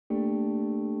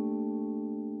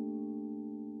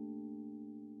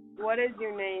What is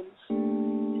your name?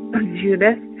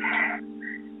 Judith.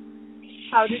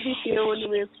 How did you feel when you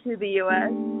moved to the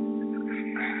U.S.?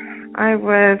 I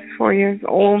was 4 years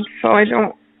old, so I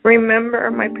don't remember.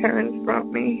 My parents brought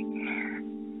me.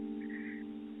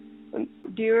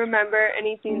 Do you remember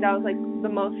anything that was like the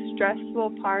most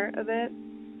stressful part of it?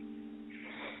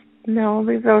 No,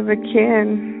 because I was a kid,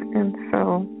 and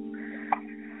so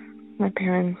my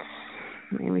parents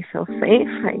made me feel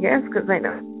safe, I guess, because I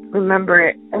don't remember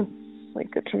it as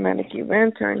like a traumatic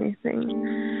event or anything.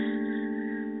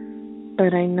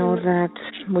 But I know that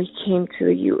we came to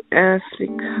the U.S.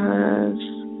 because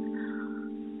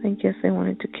I guess they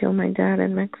wanted to kill my dad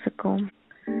in Mexico.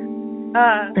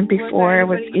 And before it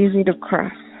was easy to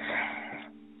cross.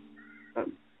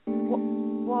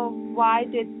 Well, why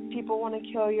did people want to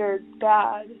kill your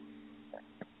dad?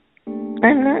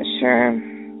 I'm not sure,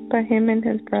 but him and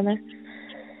his brother.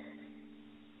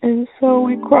 And so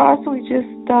we just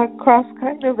crossed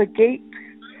kind of a gate,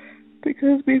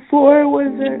 because before it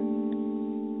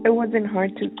wasn't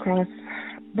hard to cross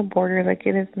the border like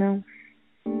it is now.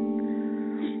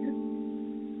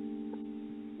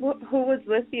 Who was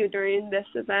with you during this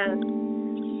event?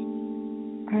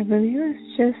 I believe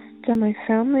it's just my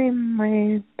family,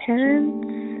 my parents,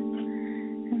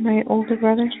 and my older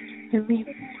brother and me.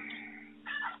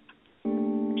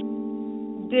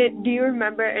 Do you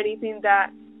remember anything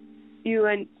that you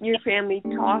and your family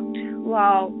talked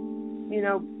while,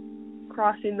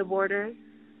 crossing the border?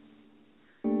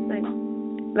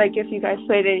 Like if you guys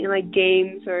played any like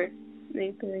games or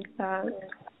anything like that?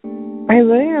 I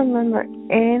really don't remember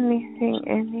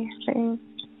anything.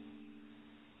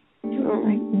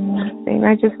 Like nothing.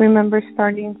 I just remember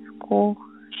starting school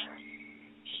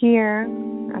here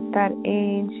at that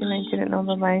age, and I didn't know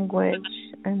the language,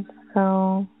 and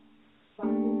so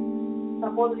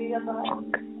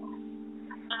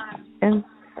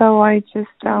I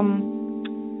just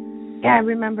I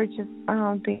remember just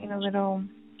being a little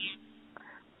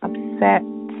upset,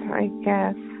 I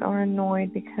guess, or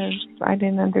annoyed because I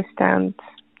didn't understand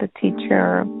the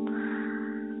teacher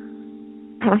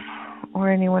or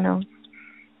anyone else.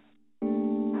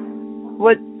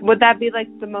 Would that be like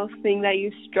the most thing that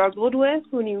you struggled with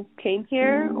when you came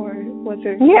here, or was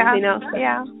there something else?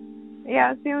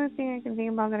 Yeah, it's the only thing I can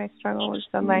think about that I struggle with,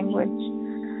 the language,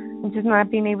 and just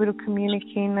not being able to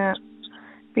communicate, not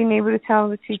being able to tell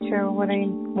the teacher what I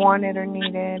wanted or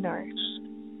needed, or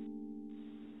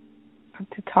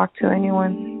to talk to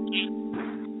anyone.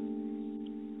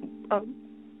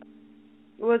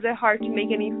 Was it hard to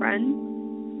make any friends?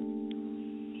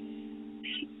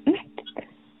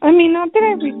 I mean, not that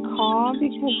I recall,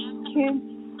 because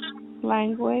kids'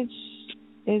 language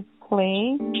is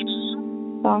play.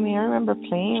 So, I mean, I remember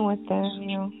playing with them,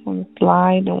 on the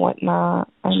slide and whatnot.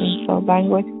 I mean, so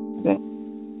language isn't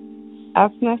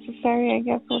as necessary, I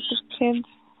guess, with the kids.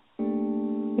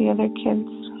 The other kids,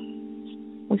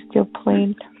 we still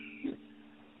played.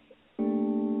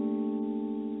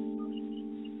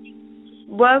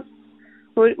 What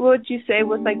would you say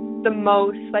was like the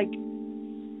most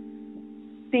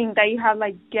thing that you had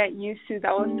get used to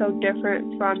that was so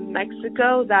different from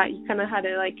Mexico that you kind of had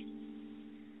to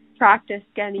practice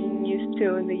getting used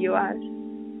to in the U.S.?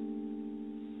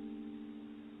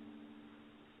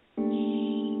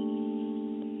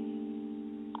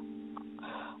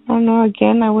 I don't know.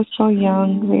 Again, I was so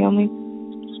young. The only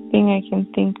thing I can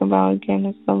think about again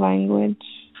is the language.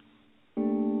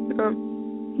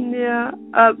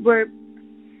 Were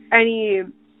any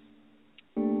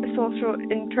social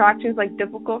interactions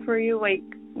difficult for you?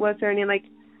 Was there any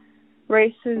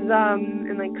racism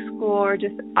in school or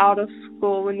just out of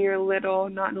school when you're little,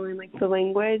 not knowing the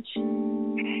language?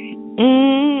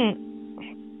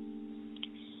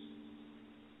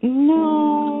 No.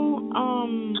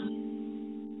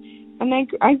 And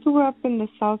I grew up in the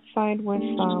South Side with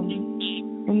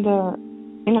in the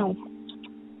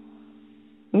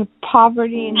the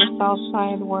poverty in the South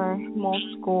Side, where most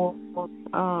schools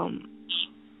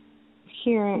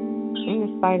here in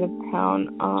the side of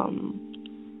town,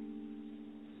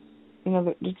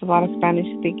 there's a lot of Spanish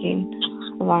speaking.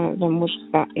 A lot of them with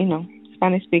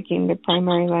Spanish speaking, the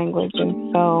primary language,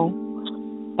 and so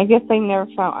I guess I never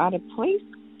felt out of place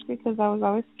because I was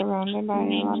always surrounded by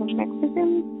a lot of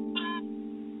Mexicans.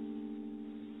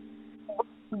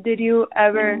 Did you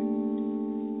ever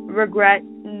regret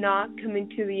not coming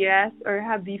to the U.S., or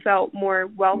have you felt more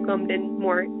welcomed and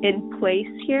more in place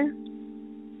here?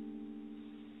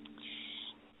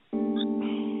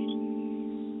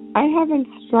 I haven't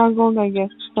struggled, I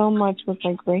guess, so much with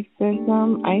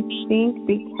racism. I think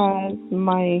because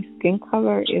my skin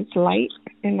color is light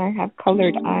and I have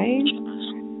colored eyes,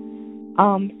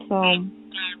 So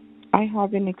I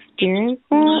haven't experienced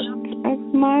that as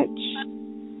much.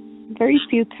 Very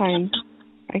few times.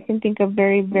 I can think of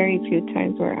very, very few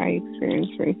times where I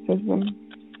experienced racism.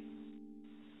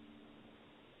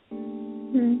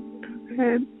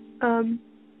 Okay.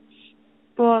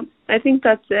 Well, I think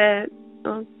that's it.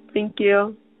 Thank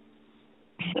you.